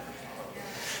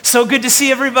So good to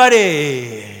see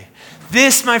everybody.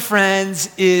 This, my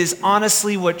friends, is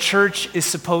honestly what church is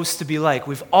supposed to be like.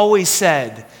 We've always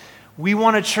said we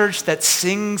want a church that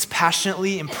sings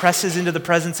passionately and presses into the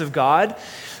presence of God,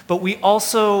 but we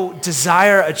also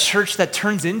desire a church that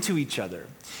turns into each other.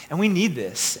 And we need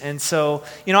this. And so,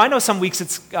 I know some weeks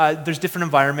there's different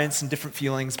environments and different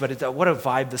feelings, but what a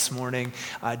vibe this morning.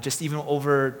 Just even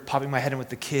over popping my head in with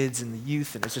the kids and the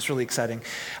youth, and it's just really exciting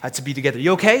to be together.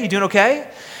 You okay? You doing okay?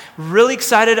 Really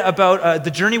excited about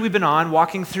the journey we've been on,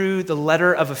 walking through the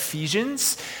letter of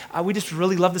Ephesians. We just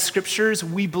really love the scriptures.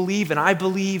 We believe, and I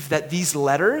believe, that these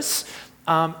letters,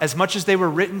 as much as they were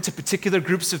written to particular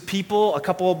groups of people a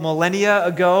couple millennia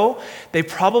ago, they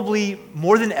probably,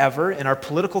 more than ever, in our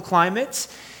political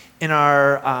climate, in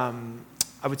our,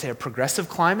 I would say, a progressive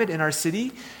climate in our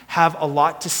city, have a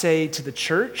lot to say to the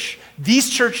church. These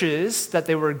churches that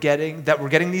were getting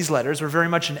these letters were very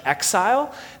much in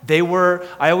exile. They were,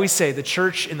 I always say, the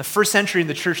church in the first century and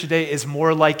the church today is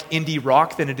more like indie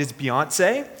rock than it is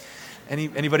Beyonce.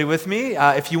 Anybody with me?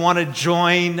 If you want to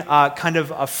join kind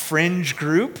of a fringe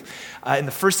group, in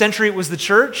the first century it was the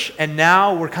church, and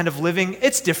now we're kind of living,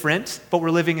 it's different, but we're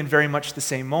living in very much the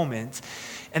same moment.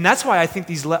 And that's why I think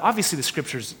obviously the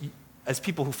scriptures, as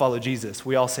people who follow Jesus,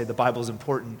 we all say the Bible is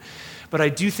important. But I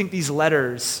do think these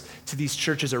letters to these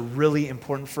churches are really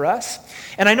important for us.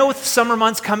 And I know with summer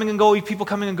months coming and going, people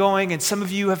coming and going, and some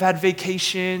of you have had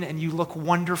vacation and you look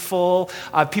wonderful.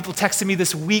 People texted me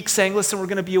this week saying, listen, we're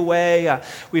going to be away.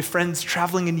 We have friends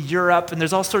traveling in Europe, and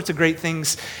there's all sorts of great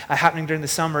things happening during the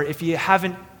summer. If you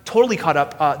haven't totally caught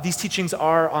up, these teachings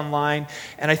are online,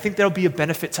 and I think there'll be a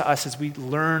benefit to us as we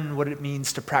learn what it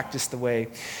means to practice the way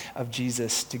of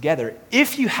Jesus together.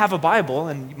 If you have a Bible,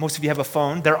 and most of you have a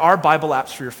phone, there are Bible apps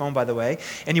for your phone, by the way,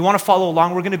 and you want to follow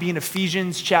along, we're going to be in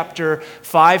Ephesians chapter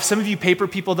 5. Some of you paper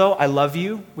people, though, I love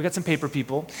you. We got some paper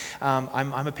people.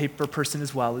 I'm a paper person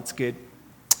as well. It's good.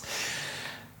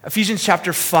 Ephesians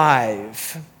chapter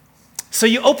 5. So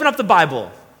you open up the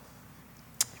Bible,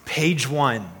 page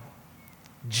 1.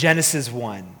 Genesis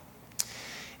 1.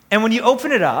 And when you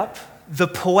open it up, the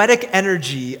poetic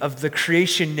energy of the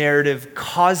creation narrative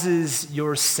causes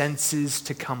your senses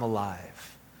to come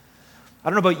alive. I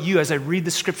don't know about you, as I read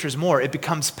the scriptures more, it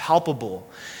becomes palpable.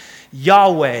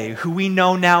 Yahweh, who we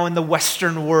know now in the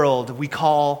Western world, we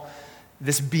call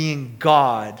this being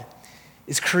God,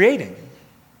 is creating.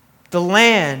 The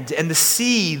land and the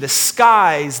sea, the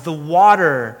skies, the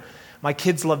water. My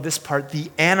kids love this part,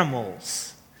 the animals.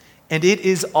 And it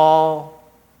is all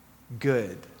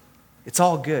good. It's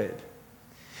all good.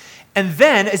 And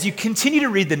then, as you continue to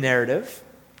read the narrative,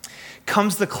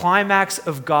 comes the climax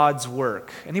of God's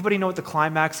work. Anybody know what the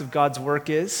climax of God's work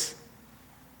is?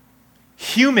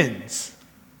 Humans.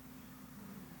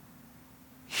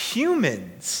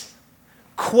 Humans.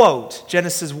 Quote,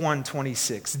 Genesis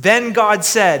 1:26. Then God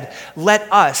said, let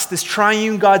us, this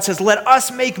triune God says, let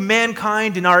us make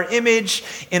mankind in our image,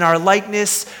 in our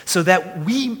likeness, so that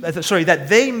that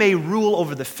they may rule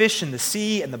over the fish in the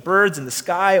sea and the birds in the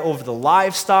sky, over the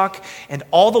livestock and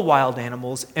all the wild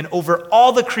animals, and over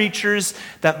all the creatures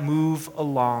that move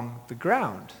along the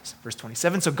ground. Verse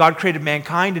 27, so God created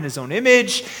mankind in his own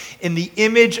image. In the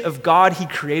image of God, he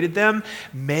created them.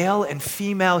 Male and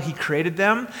female, he created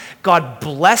them. God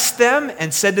blessed them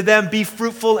and said to them, be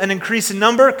fruitful and increase in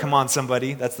number. Come on,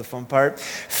 somebody. That's the fun part.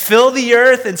 Fill the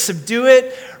earth and subdue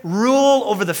it. Rule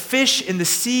over the fish in the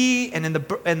sea and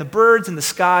the birds in the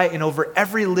sky and over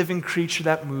every living creature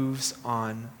that moves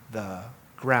on the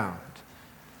ground.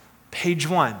 Page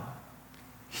 1.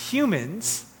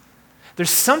 Humans. There's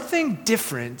something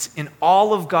different in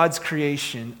all of God's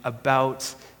creation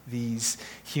about these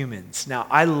humans. Now,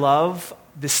 I love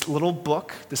this little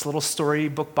book, this little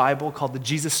storybook Bible called the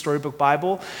Jesus Storybook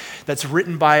Bible that's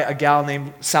written by a gal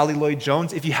named Sally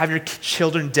Lloyd-Jones. If you have your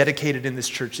children dedicated in this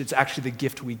church, it's actually the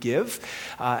gift we give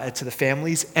to the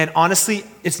families. And honestly,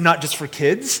 it's not just for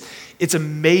kids. It's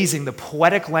amazing the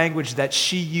poetic language that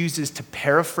she uses to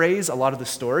paraphrase a lot of the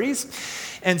stories.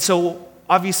 And so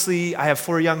obviously, I have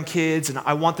 4 young kids, and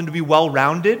I want them to be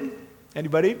well-rounded.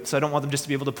 Anybody? So I don't want them just to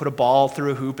be able to put a ball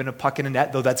through a hoop and a puck in a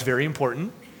net, though that's very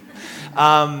important.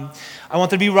 I want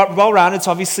them to be well-rounded,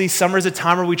 so obviously summer is a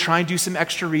time where we try and do some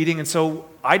extra reading, and so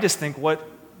I just think what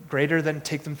greater than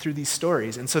take them through these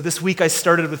stories. And so this week I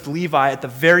started with Levi at the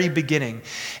very beginning,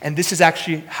 and this is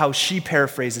actually how she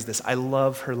paraphrases this. I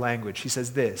love her language. She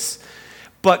says this,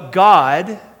 but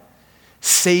God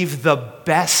saved the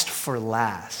best for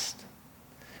last.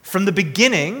 From the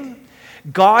beginning,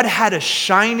 God had a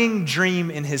shining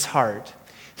dream in his heart.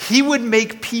 He would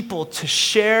make people to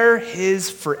share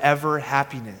his forever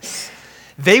happiness.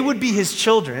 They would be his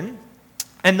children,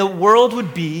 and the world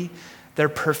would be their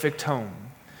perfect home.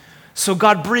 So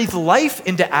God breathed life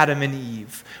into Adam and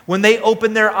Eve. When they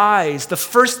opened their eyes, the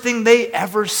first thing they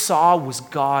ever saw was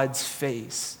God's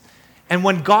face. And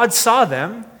when God saw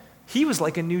them, he was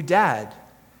like a new dad.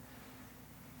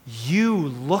 "You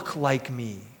look like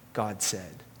me," God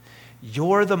said.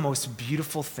 "You're the most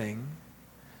beautiful thing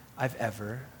I've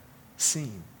ever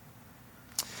seen."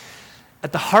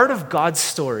 At the heart of God's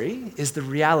story is the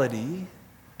reality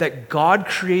that God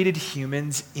created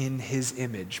humans in his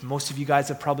image. Most of you guys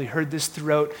have probably heard this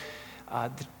throughout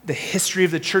the history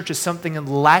of the church, is something in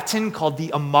Latin called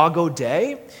the Imago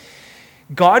Dei.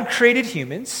 God created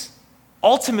humans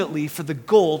ultimately for the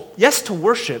goal, yes, to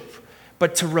worship,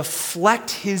 but to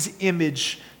reflect his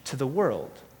image to the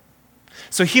world.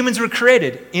 So humans were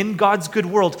created in God's good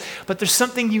world, but there's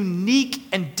something unique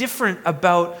and different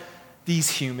about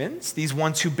these humans, these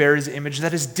ones who bear his image,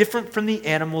 that is different from the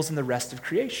animals and the rest of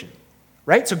creation,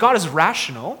 right? So God is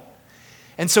rational,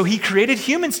 and so he created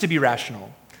humans to be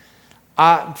rational.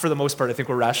 For the most part, I think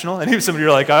we're rational. And if some of you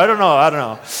are like, I don't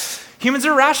know. Humans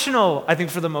are rational, I think,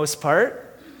 for the most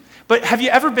part. But have you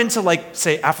ever been to, like,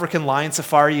 say, African lion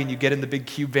safari, and you get in the big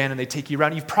cube van and they take you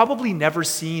around? You've probably never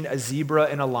seen a zebra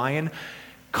and a lion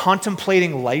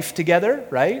contemplating life together,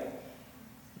 right?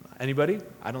 Anybody?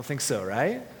 I don't think so,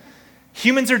 right?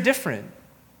 Humans are different.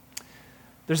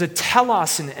 There's a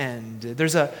telos, an end.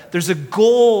 There's a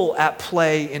goal at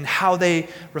play in how they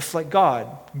reflect God.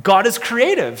 God is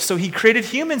creative, so he created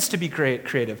humans to be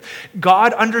creative.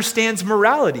 God understands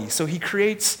morality, so he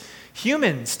creates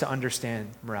humans to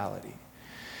understand morality.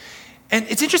 And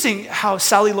it's interesting how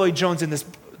Sally Lloyd-Jones in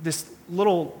this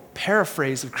little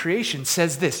paraphrase of creation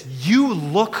says this: "You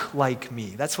look like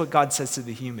me." That's what God says to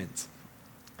the humans.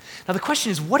 Now the question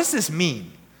is, what does this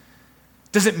mean?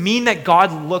 Does it mean that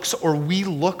God looks, or we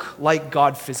look like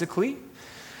God physically?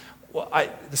 Well,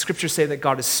 the scriptures say that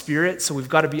God is spirit, so we've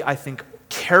got to be, I think,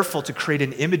 careful to create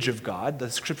an image of God.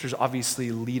 The scriptures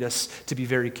obviously lead us to be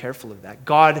very careful of that.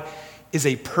 God is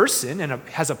a person and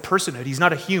has a personhood. He's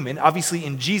not a human. Obviously,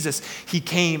 in Jesus, he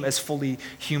came as fully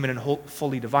human and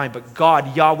fully divine. But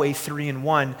God, Yahweh, 3 in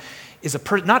 1, is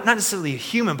not necessarily a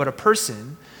human, but a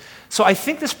person. So I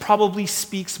think this probably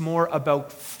speaks more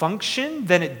about function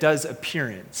than it does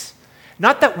appearance.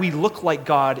 Not that we look like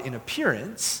God in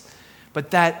appearance,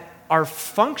 but that our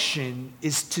function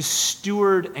is to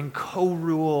steward and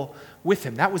co-rule with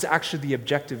him. That was actually the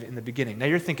objective in the beginning. Now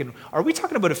you're thinking, are we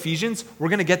talking about Ephesians? We're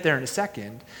going to get there in a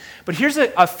second. But here's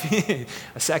a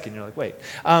second. You're like, wait.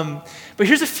 But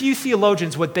here's a few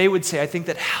theologians, what they would say, I think,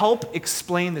 that help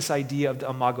explain this idea of the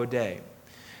Imago Dei.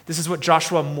 This is what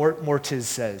Joshua Mortiz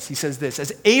says. He says this: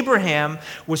 "As Abraham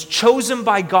was chosen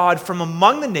by God from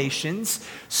among the nations,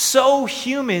 so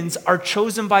humans are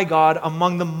chosen by God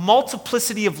among the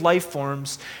multiplicity of life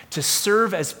forms to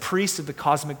serve as priests of the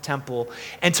cosmic temple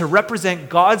and to represent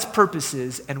God's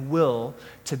purposes and will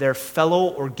to their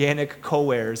fellow organic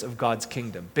co-heirs of God's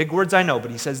kingdom." Big words, I know,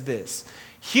 but he says this: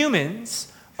 "Humans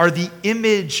are the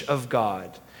image of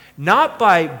God, not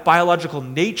by biological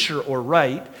nature or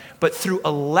right, but through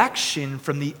election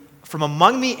from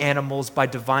among the animals by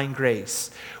divine grace.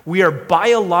 We are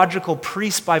biological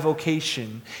priests by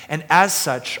vocation, and as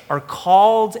such are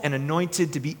called and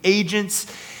anointed to be agents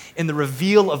in the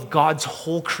reveal of God's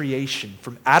whole creation,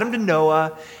 from Adam to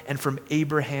Noah and from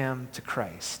Abraham to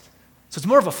Christ." So it's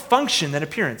more of a function than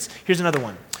appearance. Here's another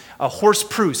one.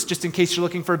 Horst Preuss, just in case you're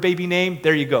looking for a baby name,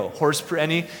 there you go. Horst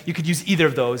Preuss, you could use either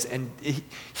of those, and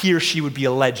he or she would be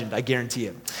a legend, I guarantee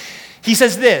it. He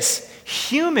says this: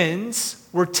 "Humans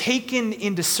were taken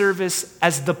into service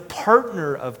as the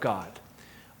partner of God,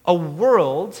 a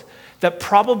world that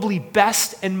probably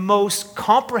best and most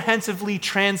comprehensively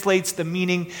translates the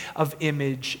meaning of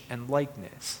image and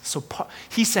likeness." So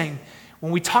he's saying,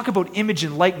 when we talk about image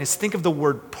and likeness, think of the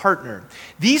word partner.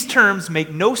 These terms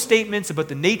make no statements about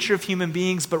the nature of human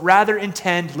beings, but rather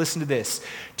intend, listen to this,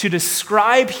 to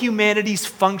describe humanity's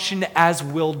function as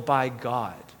willed by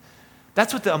God.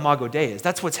 That's what the Imago Dei is.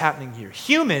 That's what's happening here.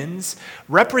 Humans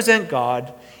represent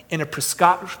God in a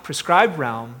prescribed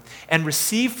realm and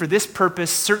receive for this purpose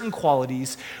certain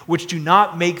qualities which do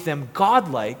not make them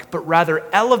godlike, but rather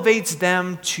elevates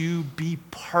them to be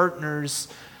partners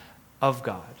of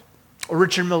God. Or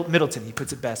Richard Middleton, he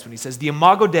puts it best when he says, "The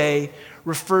Imago Dei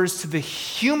refers to the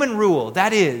human rule,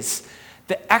 that is,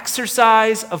 the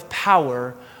exercise of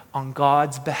power on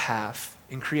God's behalf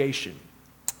in creation."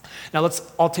 Now let's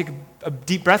all take a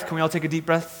deep breath. Can we all take a deep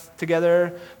breath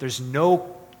together? There's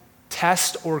no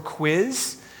test or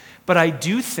quiz, but I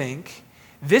do think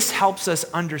this helps us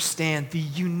understand the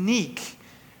unique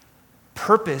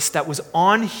purpose that was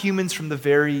on humans from the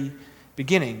very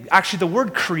beginning. Actually, the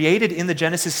word created in the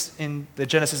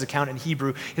Genesis account in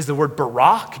Hebrew is the word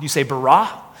bara. Can you say bara?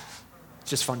 It's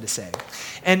just fun to say.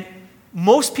 And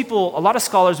most people, a lot of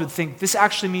scholars would think this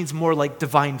actually means more like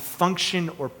divine function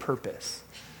or purpose.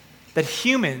 That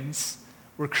humans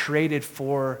were created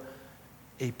for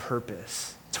a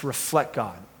purpose, to reflect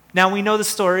God. Now we know the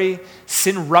story.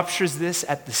 Sin ruptures this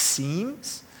at the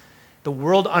seams. The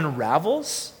world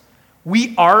unravels.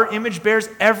 We are image bearers.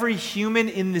 Every human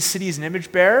in the city is an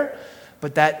image bearer,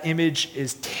 but that image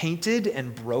is tainted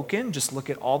and broken. Just look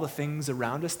at all the things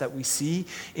around us that we see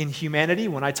in humanity.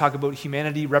 When I talk about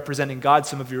humanity representing God,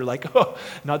 some of you are like, oh,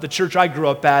 not the church I grew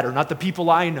up at or not the people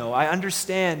I know. I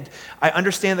understand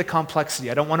the complexity.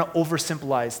 I don't want to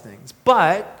oversimplify things.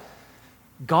 But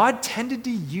God tended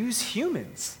to use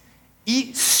humans.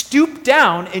 Stoop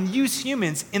down and use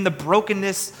humans in the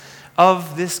brokenness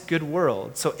of this good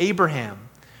world. So Abraham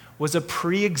was a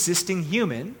pre-existing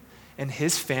human, and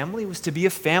his family was to be a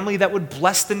family that would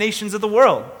bless the nations of the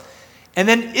world. And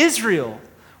then Israel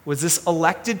was this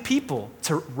elected people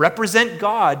to represent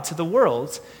God to the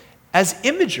world as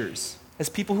imagers, as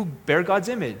people who bear God's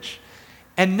image.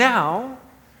 And now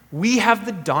we have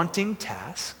the daunting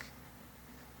task,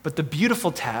 but the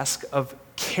beautiful task of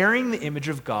carrying the image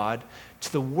of God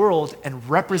to the world and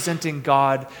representing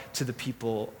God to the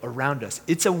people around us.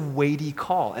 It's a weighty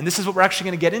call. And this is what we're actually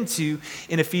going to get into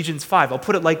in Ephesians 5. I'll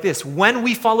put it like this. When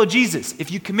we follow Jesus, if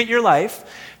you commit your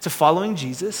life to following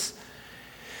Jesus,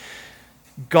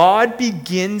 God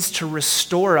begins to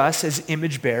restore us as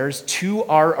image bearers to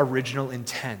our original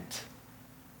intent.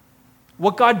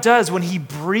 What God does when he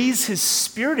breathes his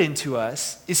spirit into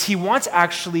us is he wants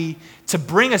actually to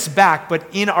bring us back, but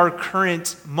in our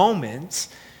current moment,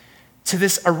 to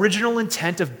this original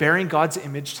intent of bearing God's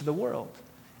image to the world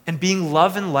and being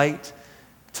love and light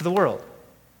to the world.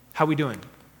 How we doing?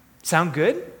 Sound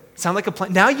good? Sound like a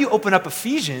plan? Now you open up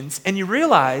Ephesians and you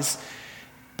realize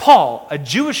Paul, a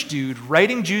Jewish dude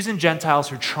writing Jews and Gentiles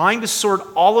who are trying to sort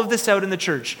all of this out in the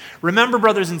church. Remember,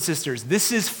 brothers and sisters,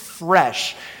 this is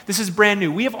fresh. This is brand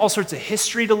new. We have all sorts of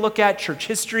history to look at, church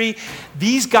history.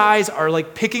 These guys are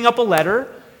like picking up a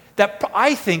letter that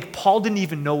I think Paul didn't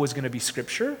even know was going to be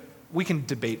scripture. We can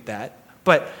debate that.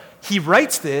 But he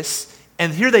writes this,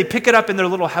 and here they pick it up in their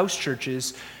little house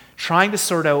churches, trying to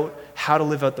sort out how to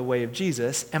live out the way of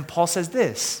Jesus. And Paul says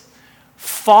this,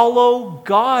 follow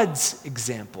God's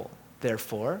example,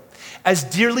 therefore, as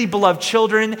dearly beloved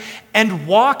children, and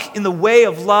walk in the way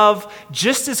of love,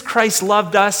 just as Christ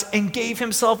loved us and gave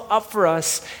himself up for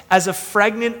us as a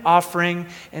fragrant offering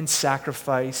and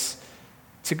sacrifice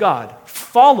to God.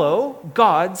 Follow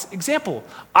God's example.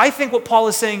 I think what Paul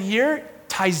is saying here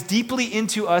ties deeply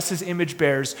into us as image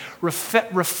bearers.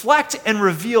 Reflect and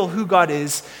reveal who God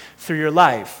is through your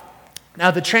life.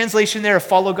 Now, the translation there of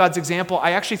follow God's example,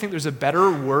 I actually think there's a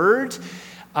better word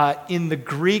in the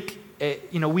Greek.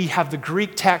 We have the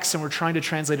Greek text and we're trying to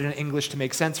translate it in English to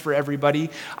make sense for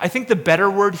everybody. I think the better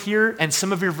word here, and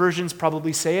some of your versions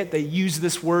probably say it, they use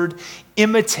this word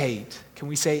imitate. Can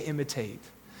we say imitate?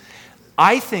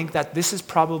 I think that this is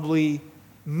probably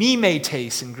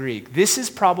mimetes in Greek. This is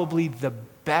probably the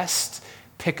best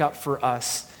pickup for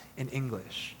us in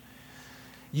English.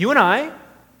 You and I,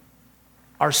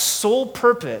 our sole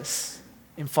purpose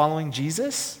in following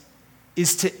Jesus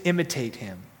is to imitate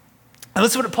him. And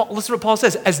listen to what Paul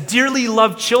says, as dearly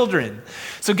loved children.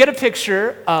 So get a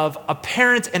picture of a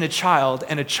parent and a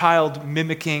child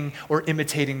mimicking or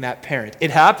imitating that parent.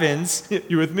 It happens,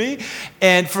 you with me?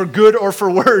 And for good or for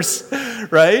worse,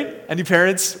 right? Any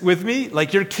parents with me?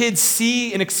 Like your kids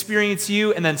see and experience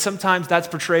you, and then sometimes that's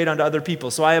portrayed onto other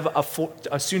people. So I have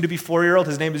a soon-to-be 4-year-old.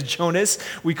 His name is Jonas.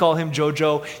 We call him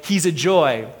Jojo. He's a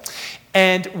joy.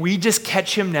 And we just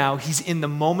catch him now. He's in the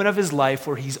moment of his life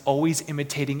where he's always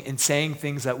imitating and saying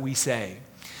things that we say.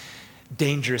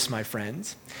 Dangerous, my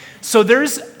friends. So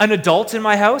there's an adult in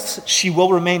my house. She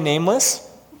will remain nameless.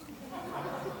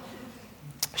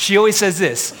 She always says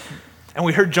this, and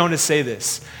we heard Jonas say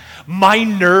this, my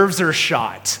nerves are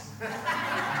shot.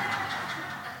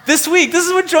 This week, this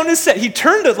is what Jonas said. He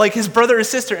turned to like his brother or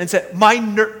sister and said,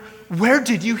 where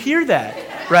did you hear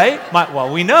that? Right?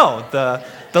 Well, we know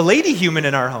the lady human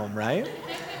in our home, right?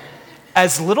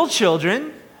 As little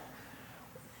children,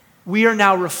 we are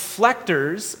now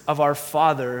reflectors of our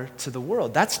Father to the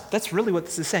world. That's really what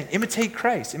this is saying. Imitate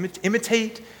Christ.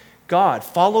 Imitate God.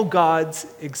 Follow God's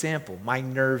example. My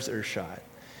nerves are shot.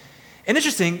 And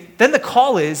interesting, then the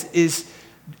call is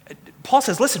Paul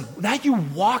says, listen, now you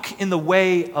walk in the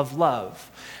way of love.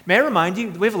 May I remind you,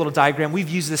 we have a little diagram. We've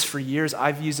used this for years.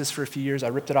 I've used this for a few years. I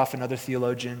ripped it off another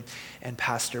theologian and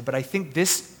pastor. But I think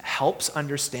this helps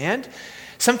understand.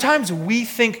 Sometimes we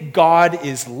think God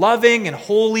is loving and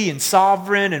holy and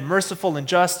sovereign and merciful and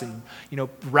just and,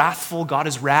 wrathful. God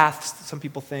is wrath, some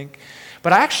people think.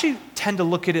 But I actually tend to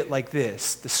look at it like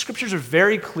this. The scriptures are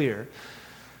very clear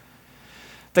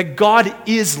that God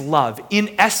is love.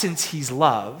 In essence, he's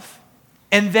love.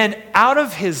 And then out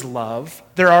of his love,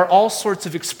 there are all sorts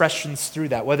of expressions through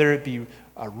that, whether it be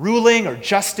ruling or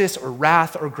justice or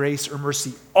wrath or grace or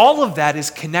mercy. All of that is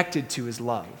connected to his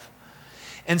love.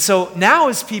 And so now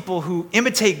as people who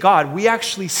imitate God, we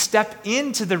actually step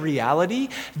into the reality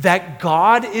that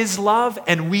God is love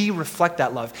and we reflect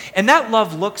that love. And that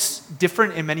love looks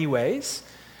different in many ways.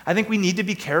 I think we need to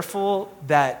be careful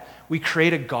that we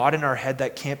create a God in our head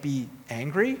that can't be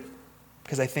angry,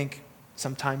 because I think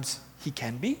sometimes he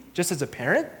can be. Just as a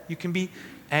parent, you can be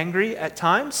angry at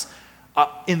times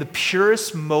in the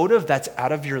purest motive that's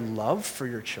out of your love for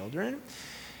your children.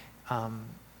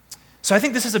 So I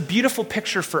think this is a beautiful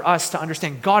picture for us to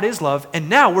understand God is love, and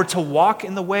now we're to walk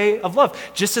in the way of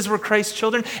love, just as we're Christ's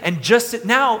children. And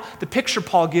now the picture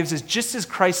Paul gives is just as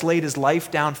Christ laid his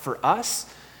life down for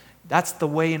us, that's the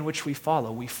way in which we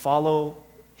follow. We follow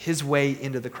his way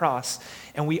into the cross,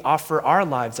 and we offer our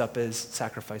lives up as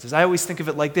sacrifices. I always think of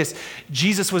it like this.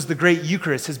 Jesus was the great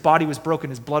Eucharist. His body was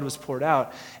broken, his blood was poured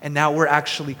out, and now we're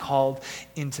actually called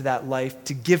into that life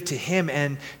to give to him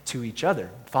and to each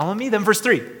other. Follow me? Then verse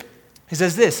 3. He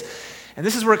says this, and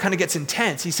this is where it kind of gets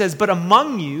intense. He says, but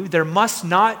among you there must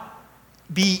not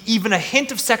be even a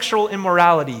hint of sexual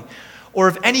immorality or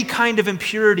of any kind of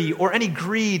impurity or any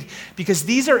greed, because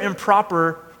these are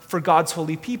improper for God's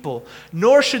holy people.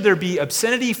 Nor should there be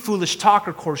obscenity, foolish talk,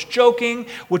 or coarse joking,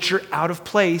 which are out of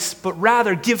place, but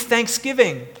rather give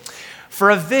thanksgiving. For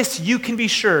of this you can be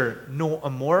sure, no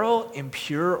immoral,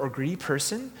 impure, or greedy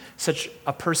person, such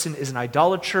a person is an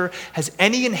idolater, has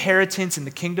any inheritance in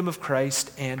the kingdom of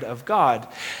Christ and of God.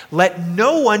 Let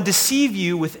no one deceive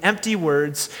you with empty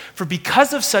words, for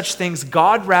because of such things,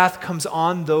 God's wrath comes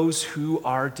on those who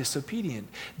are disobedient.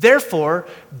 Therefore,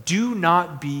 do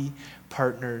not be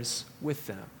partners with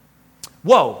them.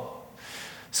 Whoa.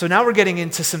 So now we're getting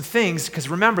into some things, because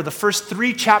remember, the first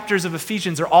 3 chapters of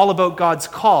Ephesians are all about God's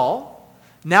call.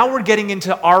 Now we're getting into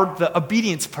the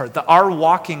obedience part, our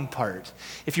walking part.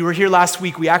 If you were here last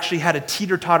week, we actually had a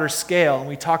teeter-totter scale, and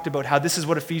we talked about how this is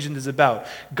what Ephesians is about.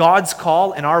 God's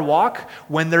call and our walk,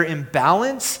 when they're in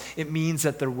balance, it means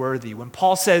that they're worthy. When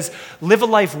Paul says, live a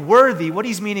life worthy, what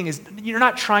he's meaning is you're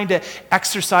not trying to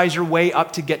exercise your way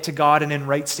up to get to God and in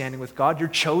right standing with God. You're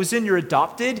chosen, you're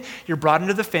adopted, you're brought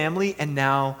into the family, and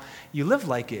now you live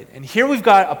like it. And here we've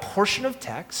got a portion of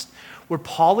text where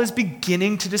Paul is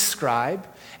beginning to describe,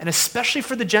 and especially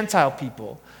for the Gentile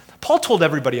people. Paul told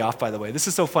everybody off, by the way. This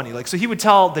is so funny. So he would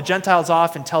tell the Gentiles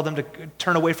off and tell them to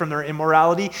turn away from their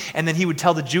immorality, and then he would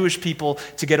tell the Jewish people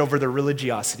to get over their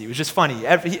religiosity. It was just funny.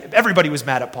 Everybody was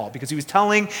mad at Paul because he was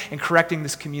telling and correcting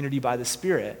this community by the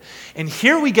Spirit. And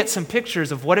here we get some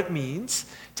pictures of what it means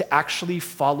to actually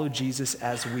follow Jesus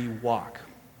as we walk.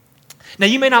 Now,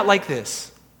 you may not like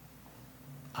this.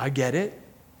 I get it.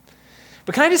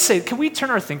 But can I just say, can we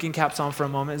turn our thinking caps on for a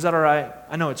moment? Is that all right?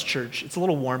 I know it's church. It's a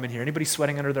little warm in here. Anybody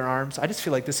sweating under their arms? I just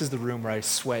feel like this is the room where I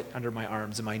sweat under my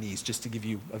arms and my knees, just to give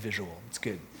you a visual. It's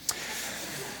good.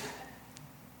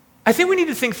 I think we need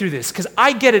to think through this, because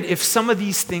I get it if some of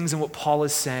these things and what Paul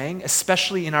is saying,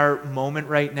 especially in our moment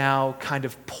right now, kind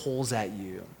of pulls at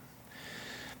you.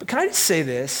 But can I just say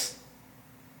this?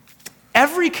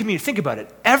 Every community, think about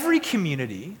it, every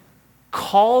community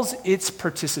calls its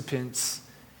participants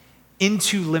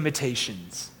into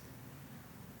limitations.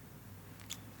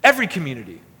 Every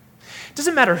community. It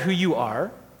doesn't matter who you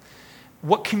are,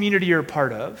 what community you're a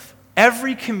part of.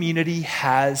 Every community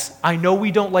has, I know we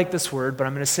don't like this word, but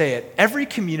I'm going to say it. Every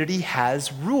community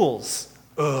has rules.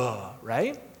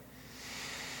 Right?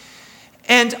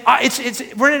 And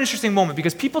we're in an interesting moment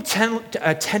because people tend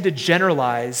to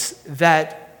generalize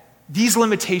that these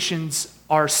limitations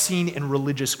are seen in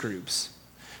religious groups.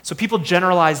 So people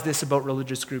generalize this about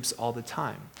religious groups all the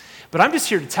time. But I'm just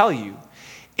here to tell you,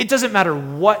 it doesn't matter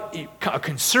what, a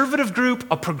conservative group,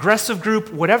 a progressive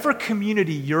group, whatever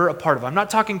community you're a part of. I'm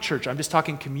not talking church, I'm just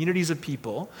talking communities of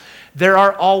people. There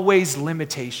are always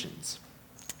limitations.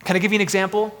 Can I give you an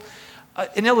example?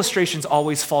 And illustrations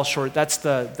always fall short. That's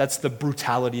the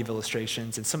brutality of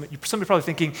illustrations. And somebody probably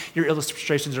thinking your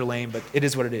illustrations are lame, but it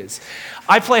is what it is.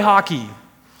 I play hockey.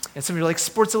 And some of you are like,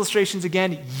 Sports Illustrations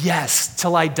again? Yes,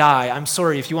 till I die. I'm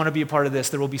sorry, if you want to be a part of this,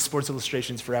 there will be Sports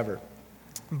Illustrations forever.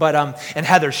 But, and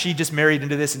Heather, she just married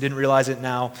into this and didn't realize it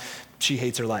now. She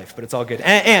hates her life, but it's all good.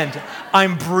 And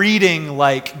I'm breeding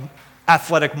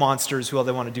athletic monsters who all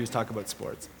they want to do is talk about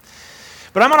sports.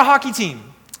 But I'm on a hockey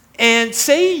team. And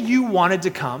say you wanted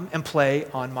to come and play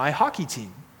on my hockey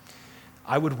team.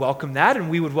 I would welcome that, and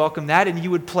we would welcome that, and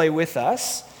you would play with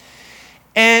us.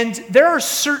 And there are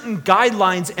certain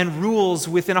guidelines and rules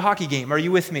within a hockey game. Are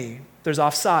you with me? There's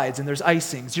offsides and there's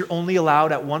icings. You're only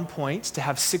allowed at one point to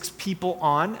have 6 people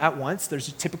on at once.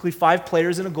 There's typically 5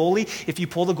 players and a goalie. If you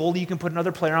pull the goalie, you can put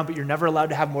another player on, but you're never allowed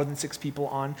to have more than 6 people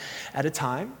on at a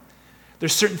time.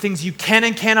 There's certain things you can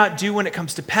and cannot do when it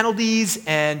comes to penalties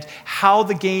and how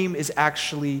the game is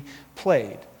actually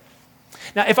played.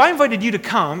 Now, if I invited you to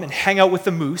come and hang out with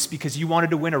the Moose because you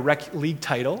wanted to win a rec league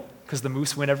title, because the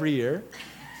Moose win every year,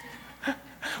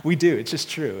 we do, it's just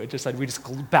true. It's just like we just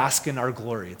bask in our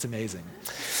glory. It's amazing.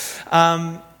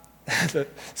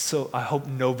 So I hope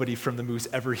nobody from the Moose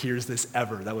ever hears this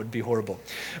ever. That would be horrible.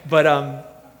 But,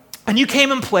 and you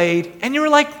came and played, and you were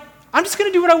like, I'm just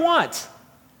going to do what I want.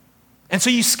 And so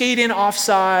you skate in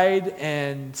offside,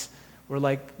 and we're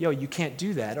like, yo, you can't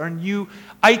do that. Or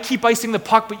I keep icing the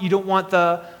puck, but you don't want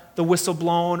the whistle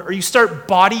blown. Or you start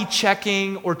body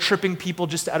checking or tripping people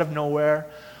just out of nowhere.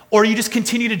 Or you just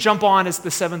continue to jump on as the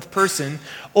 7th person.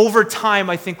 Over time,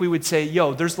 I think we would say,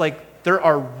 yo, there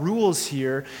are rules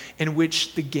here in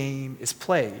which the game is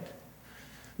played.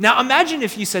 Now imagine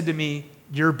if you said to me,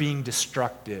 you're being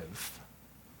destructive.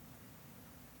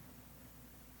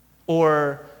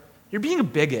 Or you're being a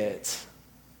bigot.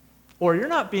 Or you're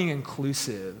not being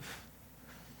inclusive.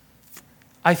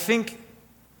 I think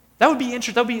that would be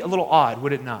interesting. That would be a little odd,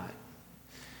 would it not?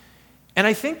 And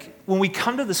I think when we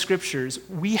come to the scriptures,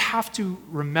 we have to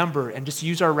remember and just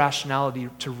use our rationality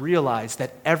to realize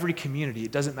that every community,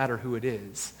 it doesn't matter who it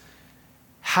is,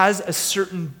 has a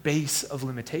certain base of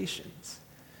limitations.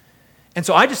 And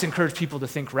so I just encourage people to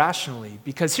think rationally,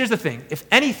 because here's the thing. If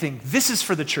anything, this is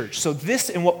for the church. So this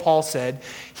and what Paul said,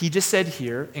 he just said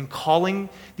here, in calling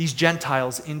these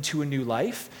Gentiles into a new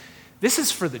life, this is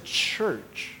for the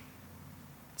church.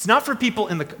 It's not for people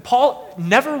Paul,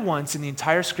 never once in the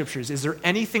entire scriptures is there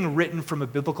anything written from a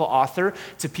biblical author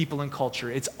to people in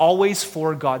culture. It's always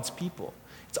for God's people.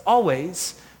 It's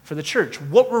always for the church.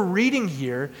 What we're reading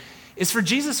here is for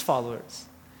Jesus followers.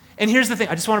 And here's the thing,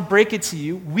 I just want to break it to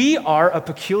you. We are a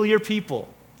peculiar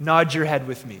people. Nod your head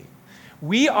with me.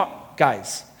 We are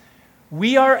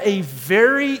a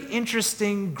very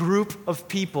interesting group of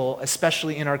people,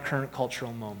 especially in our current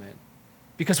cultural moment.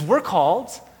 Because we're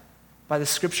called by the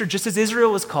scripture, just as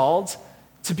Israel was called,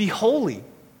 to be holy.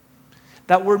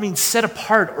 That word means set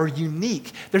apart or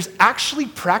unique. There's actually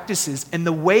practices in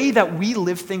the way that we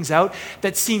live things out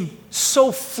that seem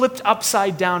so flipped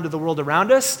upside down to the world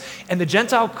around us. And the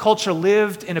Gentile culture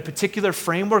lived in a particular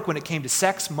framework when it came to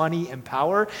sex, money, and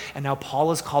power. And now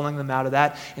Paul is calling them out of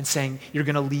that and saying, you're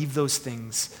going to leave those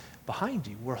things behind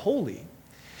you. We're holy.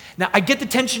 Now, I get the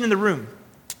tension in the room,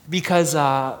 because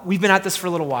we've been at this for a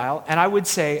little while, and I would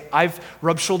say I've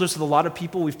rubbed shoulders with a lot of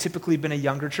people. We've typically been a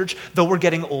younger church, though we're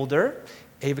getting older.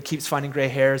 Ava keeps finding gray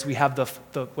hairs. We have the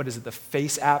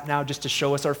Face app now just to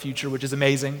show us our future, which is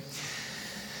amazing.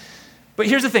 But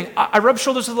here's the thing. I rub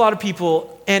shoulders with a lot of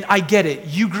people, and I get it.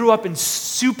 You grew up in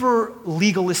super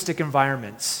legalistic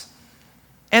environments,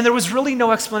 and there was really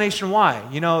no explanation why.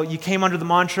 You came under the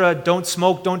mantra, don't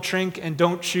smoke, don't drink, and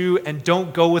don't chew, and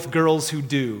don't go with girls who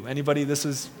do. Anybody?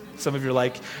 Some of you are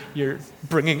like, you're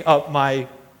bringing up my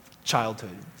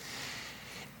childhood.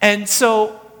 And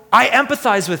so I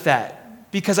empathize with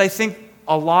that, because I think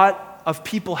a lot of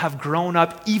people have grown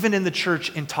up, even in the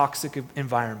church, in toxic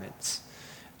environments.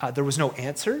 There was no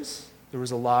answers. There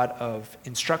was a lot of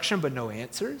instruction, but no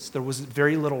answers. There was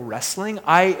very little wrestling.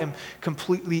 I am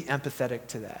completely empathetic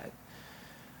to that.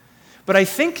 But I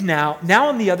think now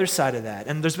on the other side of that,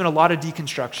 and there's been a lot of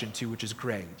deconstruction too, which is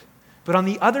great. But on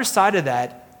the other side of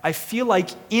that, I feel like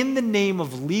in the name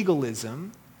of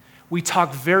legalism, we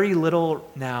talk very little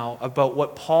now about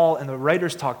what Paul and the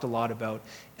writers talked a lot about,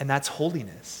 and that's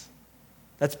holiness.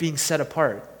 That's being set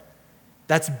apart.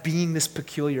 That's being this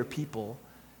peculiar people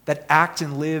that act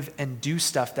and live and do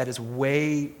stuff that is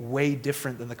way, way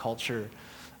different than the culture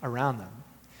around them.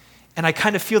 And I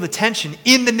kind of feel the tension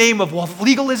in the name of,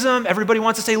 legalism, everybody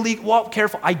wants to say,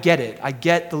 careful. I get it. I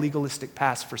get the legalistic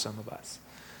past for some of us.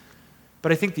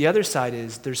 But I think the other side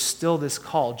is there's still this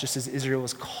call, just as Israel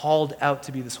was called out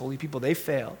to be this holy people. They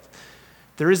failed.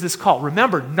 There is this call.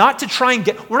 Remember,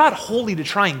 we're not holy to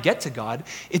try and get to God.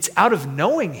 It's out of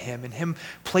knowing him and him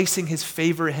placing his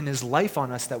favor and his life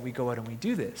on us that we go out and we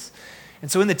do this. And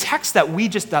so in the text that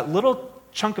little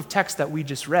chunk of text that we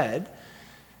just read,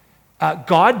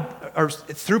 God, or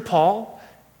through Paul,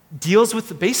 deals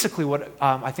with basically what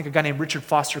I think a guy named Richard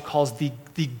Foster calls the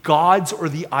gods or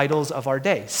the idols of our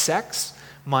day: sex,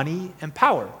 money, and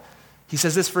power. He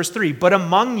says this, verse 3, but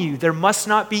among you there must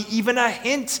not be even a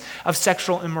hint of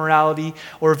sexual immorality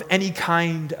or of any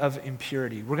kind of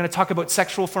impurity. We're going to talk about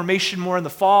sexual formation more in the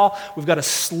fall. We've got a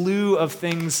slew of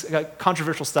things,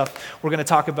 controversial stuff. We're going to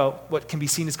talk about what can be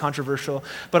seen as controversial.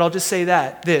 But I'll just say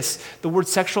the word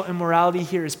sexual immorality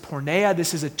here is porneia.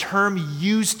 This is a term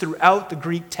used throughout the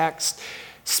Greek text,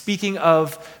 speaking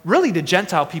of really the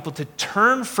Gentile people to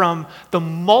turn from the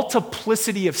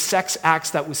multiplicity of sex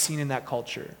acts that was seen in that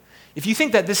culture. If you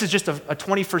think that this is just a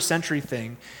 21st century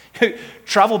thing,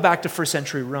 travel back to first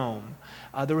century Rome.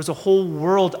 There was a whole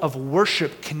world of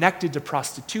worship connected to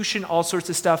prostitution, all sorts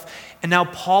of stuff. And now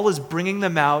Paul is bringing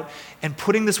them out and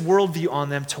putting this worldview on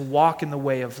them to walk in the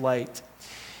way of light.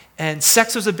 And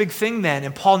sex was a big thing then,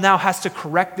 and Paul now has to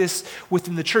correct this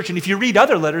within the church. And if you read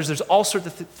other letters, there's all sorts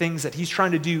of things that he's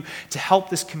trying to do to help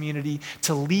this community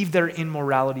to leave their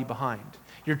immorality behind.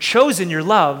 You're chosen, you're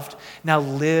loved, now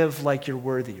live like you're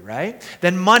worthy, right?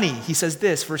 Then money, he says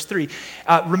this, verse 3,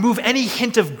 remove any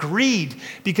hint of greed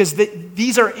because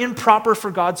these are improper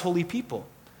for God's holy people.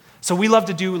 So we love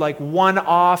to do like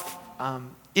one-off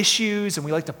issues, and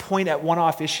we like to point at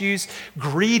one-off issues.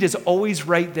 Greed is always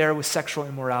right there with sexual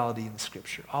immorality in the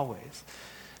scripture, always.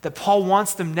 That Paul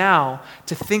wants them now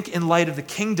to think in light of the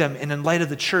kingdom and in light of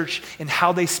the church and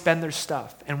how they spend their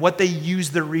stuff and what they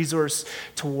use their resource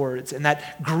towards. And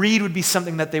that greed would be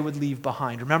something that they would leave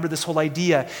behind. Remember, this whole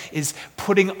idea is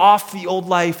putting off the old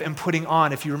life and putting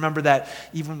on. If you remember that,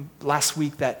 even last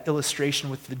week, that illustration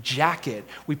with the jacket,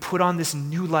 we put on this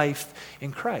new life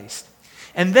in Christ.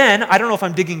 And then, I don't know if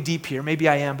I'm digging deep here, maybe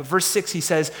I am, but verse 6, he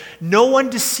says, no one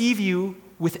deceive you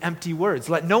with empty words.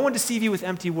 Let no one deceive you with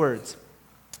empty words.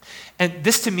 And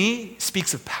this to me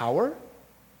speaks of power.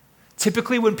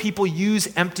 Typically when people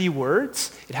use empty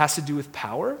words, it has to do with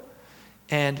power.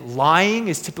 And lying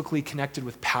is typically connected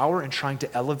with power and trying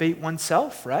to elevate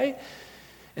oneself, right?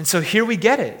 And so here we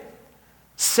get it.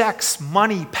 Sex,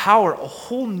 money, power, a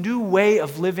whole new way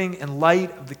of living in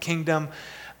light of the kingdom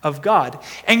of God.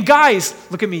 And guys,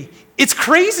 look at me. It's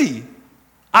crazy.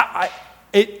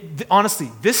 Honestly,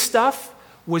 this stuff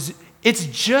it's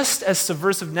just as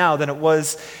subversive now than it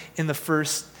was in the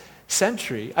first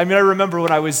century. I mean, I remember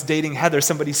when I was dating Heather,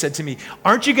 somebody said to me,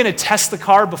 aren't you going to test the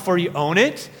car before you own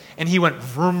it? And he went,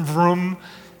 vroom, vroom.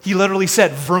 He literally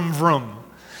said, vroom, vroom.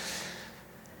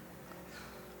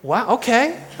 Wow,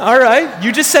 okay, all right.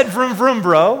 You just said vroom, vroom,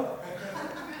 bro.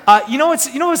 You know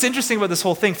what's interesting about this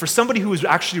whole thing? For somebody who is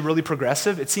actually really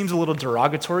progressive, it seems a little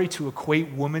derogatory to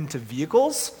equate women to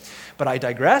vehicles, but I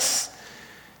digress.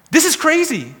 This is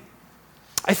crazy.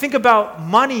 I think about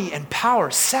money and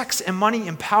power, sex and money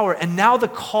and power, and now the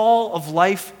call of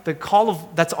life,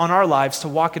 that's on our lives to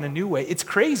walk in a new way. It's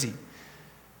crazy.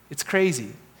 It's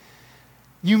crazy.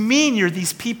 You mean you're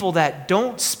these people that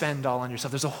don't spend all on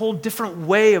yourself. There's a whole different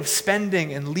way of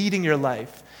spending and leading your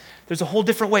life. There's a whole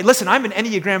different way. Listen, I'm an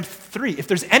Enneagram 3. If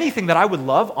there's anything that I would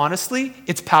love, honestly,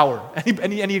 it's power.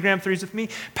 Any Enneagram 3s with me?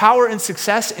 Power and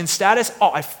success and status,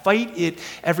 I fight it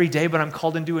every day, but I'm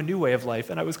called into a new way of life.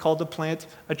 And I was called to plant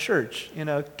a church in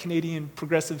a Canadian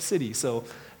progressive city. So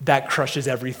that crushes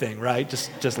everything, right?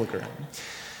 Just look around.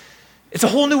 It's a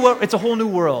whole new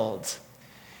world.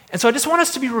 And so I just want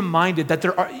us to be reminded that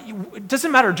it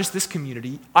doesn't matter just this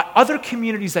community, other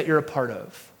communities that you're a part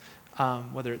of.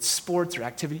 Whether it's sports or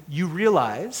activity, you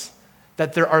realize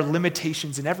that there are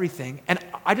limitations in everything. And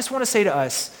I just want to say to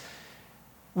us,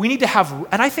 we need to have,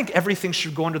 and I think everything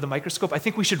should go under the microscope. I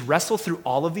think we should wrestle through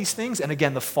all of these things. And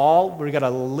again, the fall, we've got a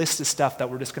list of stuff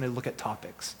that we're just going to look at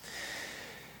topics.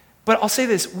 But I'll say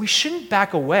this, we shouldn't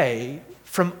back away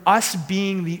from us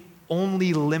being the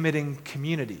only limiting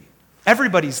community.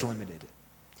 Everybody's limited.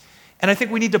 And I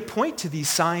think we need to point to these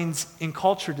signs in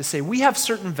culture to say we have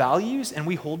certain values and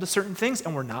we hold to certain things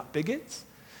and we're not bigots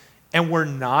and we're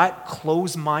not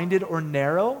closed-minded or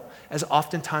narrow, as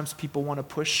oftentimes people want to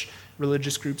push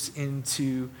religious groups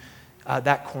into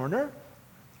that corner.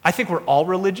 I think we're all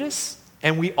religious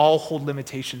and we all hold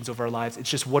limitations of our lives. It's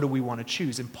just what do we want to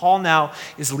choose? And Paul now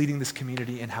is leading this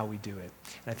community in how we do it.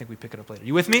 And I think we pick it up later.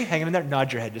 You with me? Hanging in there?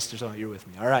 Nod your head just so you're with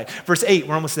me. All right. Verse 8,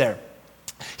 we're almost there.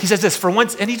 He says this, for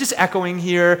once, and he's just echoing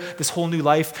here this whole new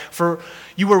life. For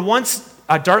you were once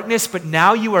darkness, but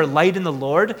now you are light in the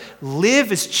Lord.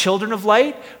 Live as children of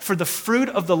light, for the fruit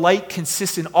of the light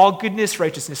consists in all goodness,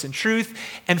 righteousness, and truth.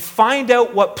 And find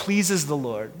out what pleases the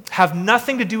Lord. Have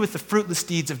nothing to do with the fruitless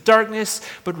deeds of darkness,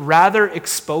 but rather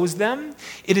expose them.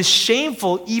 It is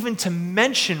shameful even to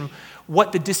mention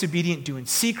what the disobedient do in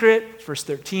secret, verse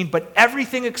 13, but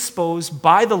everything exposed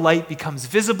by the light becomes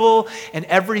visible, and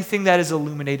everything that is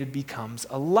illuminated becomes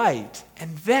a light.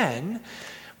 And then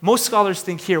most scholars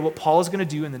think here what Paul is going to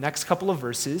do in the next couple of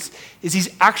verses is he's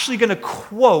actually going to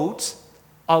quote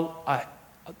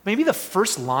maybe the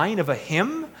first line of a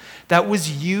hymn that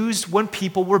was used when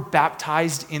people were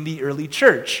baptized in the early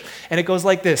church. And it goes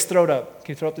like this. Throw it up.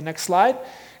 Can you throw up the next slide?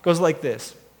 It goes like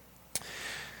this. Do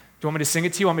you want me to sing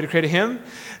it to you? Want me to create a hymn?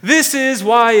 This is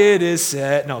why it is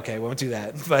said. No, okay, we won't do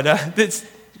that. But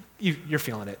you're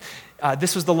feeling it.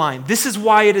 This was the line. This is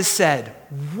why it is said,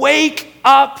 wake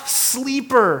up,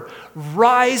 sleeper,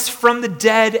 rise from the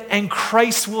dead, and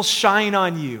Christ will shine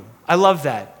on you. I love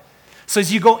that. So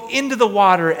as you go into the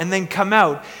water and then come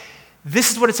out,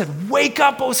 this is what it said. Wake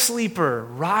up, O sleeper,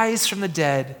 rise from the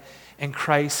dead, and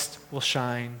Christ will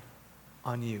shine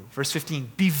on you. Verse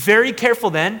 15, be very careful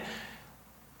then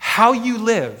how you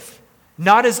live,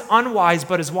 not as unwise,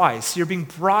 but as wise. So you're being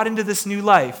brought into this new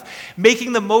life,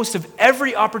 making the most of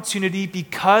every opportunity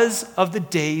because of the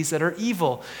days that are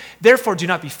evil. Therefore, do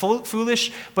not be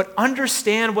foolish, but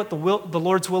understand what the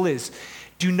Lord's will is.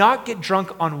 Do not get drunk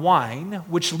on wine,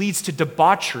 which leads to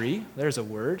debauchery. There's a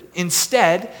word.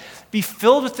 Instead, be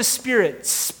filled with the Spirit,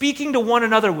 speaking to one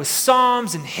another with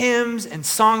psalms and hymns and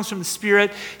songs from the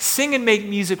Spirit. Sing and make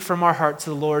music from our heart to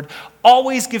the Lord.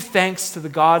 Always give thanks to the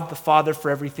God, the Father,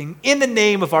 for everything in the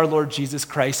name of our Lord Jesus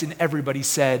Christ. And everybody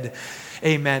said,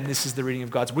 amen. This is the reading of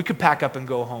God's. We could pack up and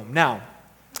go home. Now,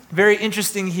 very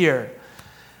interesting here.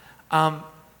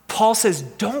 Paul says,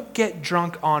 don't get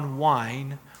drunk on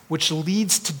wine, which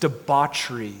leads to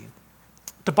debauchery.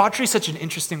 Debauchery is such an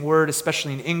interesting word,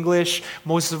 especially in English.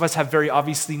 Most of us have very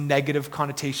obviously negative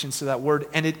connotations to that word,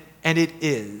 and it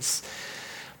is.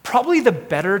 Probably the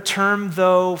better term,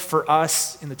 though, for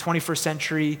us in the 21st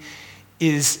century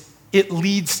is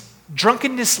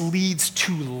drunkenness leads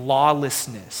to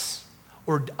lawlessness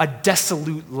or a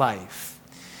dissolute life.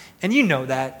 And you know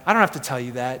that. I don't have to tell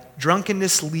you that.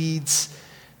 Drunkenness leads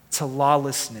to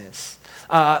lawlessness.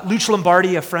 Luch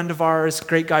Lombardi, a friend of ours,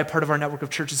 great guy, part of our network of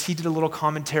churches, he did a little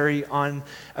commentary on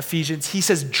Ephesians. He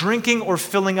says, drinking or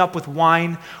filling up with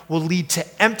wine will lead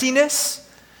to emptiness,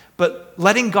 but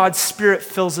letting God's Spirit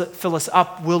fill us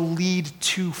up will lead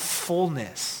to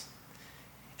fullness.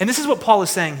 And this is what Paul is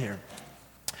saying here.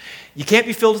 You can't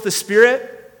be filled with the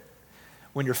Spirit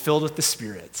when you're filled with the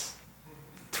Spirit.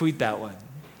 Tweet that one.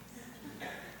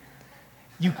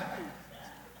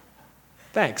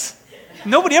 Thanks.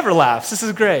 Nobody ever laughs. This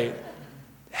is great.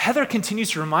 Heather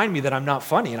continues to remind me that I'm not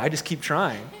funny, and I just keep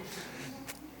trying.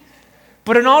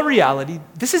 But in all reality,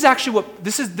 this is actually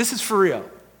this is for real.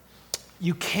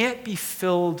 You can't be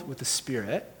filled with the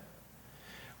Spirit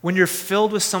when you're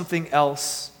filled with something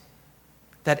else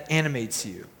that animates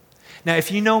you. Now,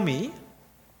 if you know me,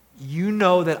 you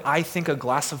know that I think a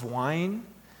glass of wine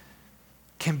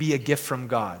can be a gift from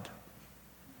God.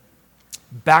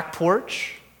 Back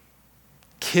porch,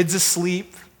 kids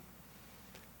asleep,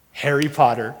 Harry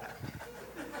Potter.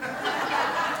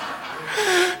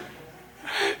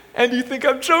 And you think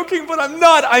I'm joking, but I'm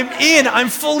not. I'm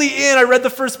fully in. I read the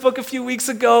first book a few weeks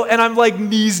ago, and I'm like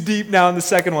knees deep now in the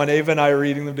second one. Ava and I are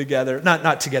reading them together.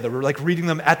 Not together, we're like reading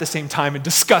them at the same time and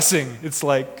discussing. It's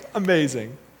like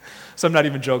amazing. So I'm not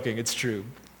even joking, it's true.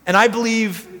 And I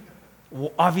believe,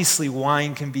 obviously,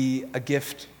 wine can be a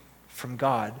gift from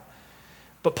God.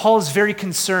 But Paul is very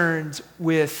concerned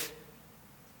with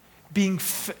getting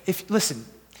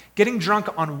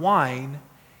drunk on wine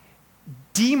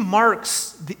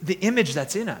demarks the image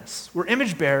that's in us. We're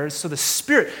image bearers, so the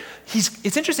Spirit,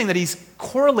 it's interesting that he's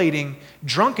correlating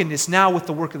drunkenness now with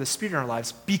the work of the Spirit in our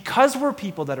lives. Because we're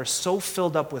people that are so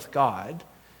filled up with God,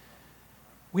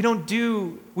 we don't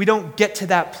get to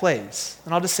that place.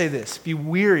 And I'll just say this, be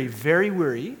weary, very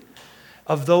weary,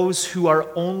 of those who are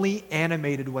only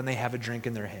animated when they have a drink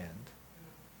in their hand.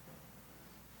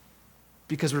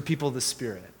 Because we're people of the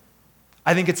Spirit.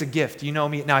 I think it's a gift. You know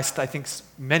me. Now, I think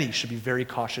many should be very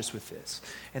cautious with this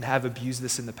and have abused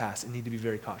this in the past and need to be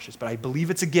very cautious. But I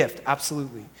believe it's a gift,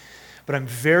 absolutely. But I'm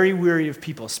very weary of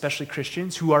people, especially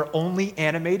Christians, who are only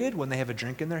animated when they have a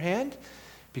drink in their hand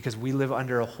because we live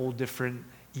under a whole different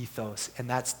ethos, and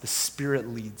that's the Spirit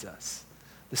leads us.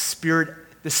 The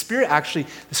Spirit actually,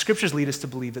 the Scriptures lead us to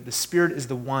believe that the Spirit is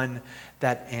the one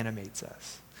that animates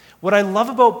us. What I love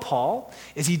about Paul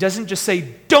is he doesn't just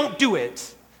say, don't do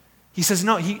it. He says,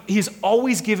 no, he's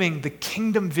always giving the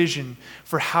kingdom vision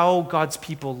for how God's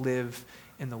people live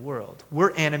in the world.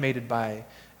 We're animated by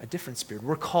a different spirit.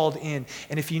 We're called in.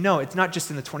 And if you know, it's not just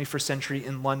in the 21st century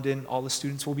in London, all the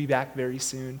students will be back very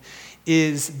soon,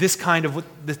 is this kind of what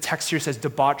the text here says,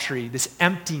 debauchery, this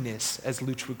emptiness, as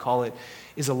Luch would call it,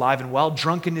 is alive and well.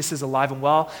 Drunkenness is alive and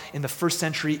well. In the first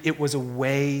century, it was a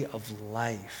way of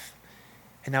life.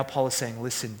 And now Paul is saying,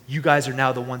 listen, you guys are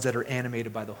now the ones that are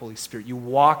animated by the Holy Spirit. You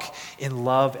walk in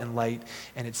love and light,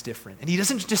 and it's different. And he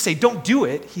doesn't just say, don't do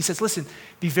it. He says, listen,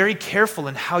 be very careful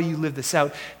in how you live this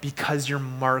out because you're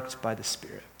marked by the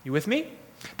Spirit. You with me?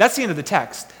 That's the end of the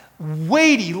text.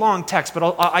 Weighty, long text,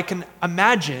 but I can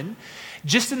imagine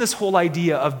just in this whole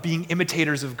idea of being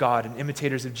imitators of God and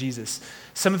imitators of Jesus,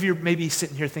 some of you may be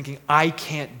sitting here thinking, I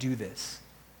can't do this.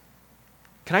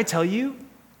 Can I tell you?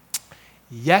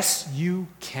 Yes, you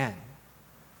can.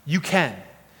 You can.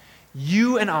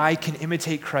 You and I can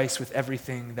imitate Christ with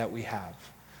everything that we have.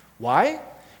 Why?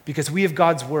 Because we have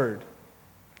God's word.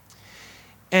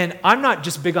 And I'm not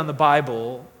just big on the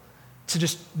Bible to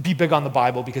just be big on the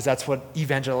Bible because that's what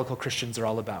evangelical Christians are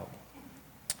all about.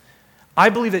 I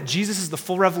believe that Jesus is the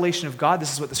full revelation of God.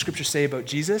 This is what the scriptures say about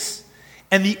Jesus.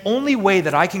 And the only way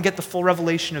that I can get the full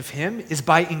revelation of him is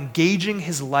by engaging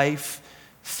his life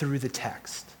through the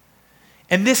text.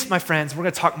 And this, my friends, we're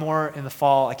going to talk more in the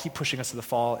fall. I keep pushing us to the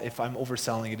fall. If I'm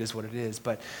overselling, it is what it is.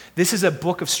 But this is a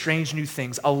book of strange new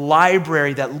things, a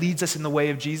library that leads us in the way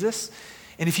of Jesus.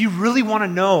 And if you really want to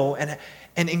know and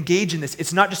engage in this,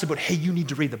 it's not just about, hey, you need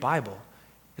to read the Bible.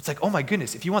 It's like, oh my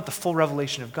goodness, if you want the full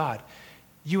revelation of God,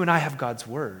 you and I have God's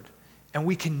word. And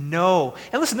we can know.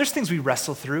 And listen, there's things we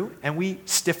wrestle through and we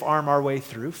stiff arm our way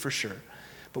through for sure.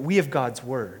 But we have God's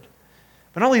word.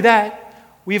 But not only that,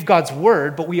 we have God's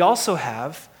word, but we also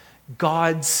have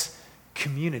God's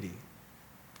community.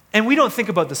 And we don't think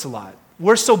about this a lot.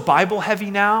 We're so Bible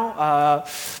heavy now,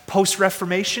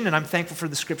 post-Reformation, and I'm thankful for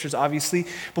the scriptures, obviously,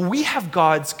 but we have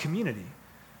God's community.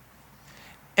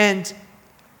 And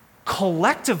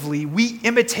collectively, we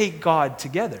imitate God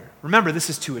together. Remember,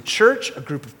 this is to a church, a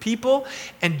group of people,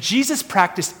 and Jesus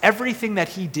practiced everything that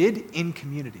he did in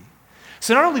community.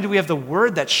 So not only do we have the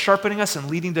word that's sharpening us and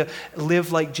leading to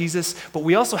live like Jesus, but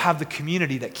we also have the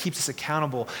community that keeps us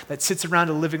accountable, that sits around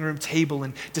a living room table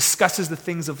and discusses the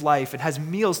things of life and has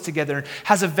meals together and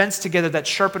has events together that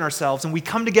sharpen ourselves. And we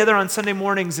come together on Sunday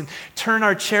mornings and turn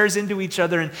our chairs into each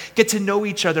other and get to know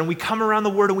each other. And we come around the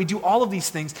word and we do all of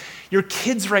these things. Your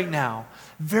kids right now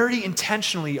very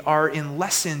intentionally are in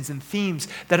lessons and themes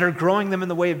that are growing them in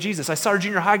the way of Jesus. I saw our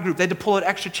junior high group. They had to pull out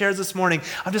extra chairs this morning.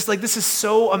 I'm just like, this is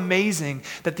so amazing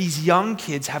that these young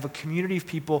kids have a community of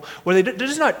people where they're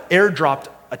just not airdropped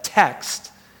a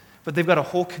text, but they've got a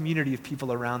whole community of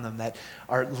people around them that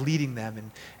are leading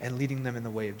them and leading them in the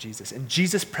way of Jesus. And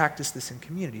Jesus practiced this in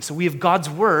community. So we have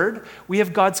God's word, we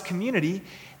have God's community,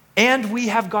 and we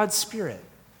have God's Spirit.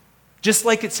 Just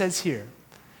like it says here,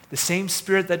 the same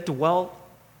Spirit that dwelt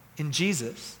in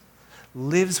Jesus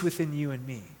lives within you and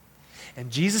me.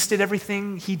 And Jesus did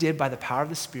everything he did by the power of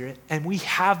the Spirit, and we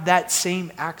have that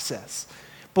same access,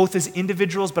 both as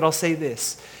individuals, but I'll say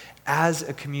this, as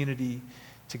a community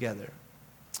together.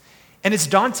 And it's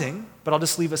daunting, but I'll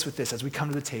just leave us with this as we come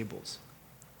to the tables.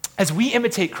 As we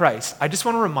imitate Christ, I just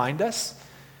want to remind us,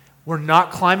 we're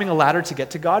not climbing a ladder to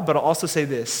get to God, but I'll also say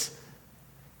this.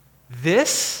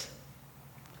 This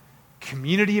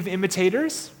community of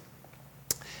imitators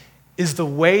is the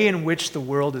way in which the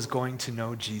world is going to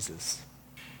know Jesus.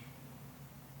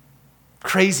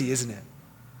 Crazy, isn't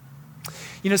it?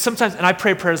 You know, sometimes, and I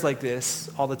pray prayers like this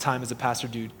all the time as a pastor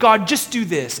dude. God, just do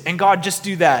this, and God, just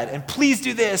do that, and please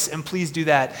do this, and please do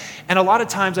that. And a lot of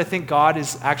times I think God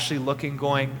is actually looking,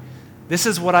 going, this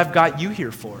is what I've got you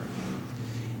here for.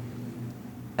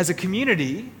 As a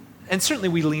community, and certainly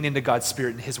we lean into God's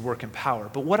Spirit and his work and power,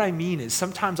 but what I mean is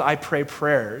sometimes I pray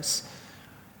prayers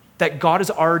that God has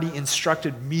already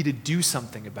instructed me to do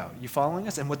something about. You following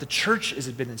us? And what the church has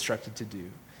been instructed to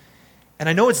do. And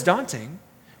I know it's daunting,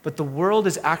 but the world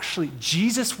is actually,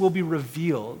 Jesus will be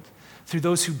revealed through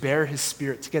those who bear his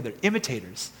Spirit together,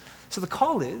 imitators. So the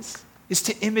call is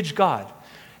to image God.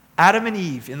 Adam and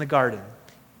Eve in the garden,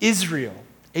 Israel,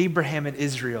 Abraham and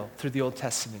Israel through the Old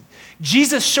Testament.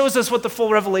 Jesus shows us what the full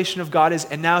revelation of God is,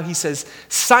 and now he says,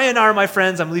 sayonara, my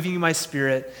friends, I'm leaving you my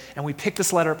Spirit. And we pick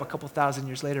this letter up a couple thousand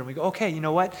years later, and we go, okay, you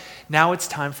know what? Now it's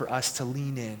time for us to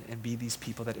lean in and be these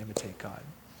people that imitate God.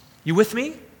 You with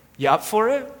me? You up for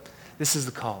it? This is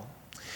the call.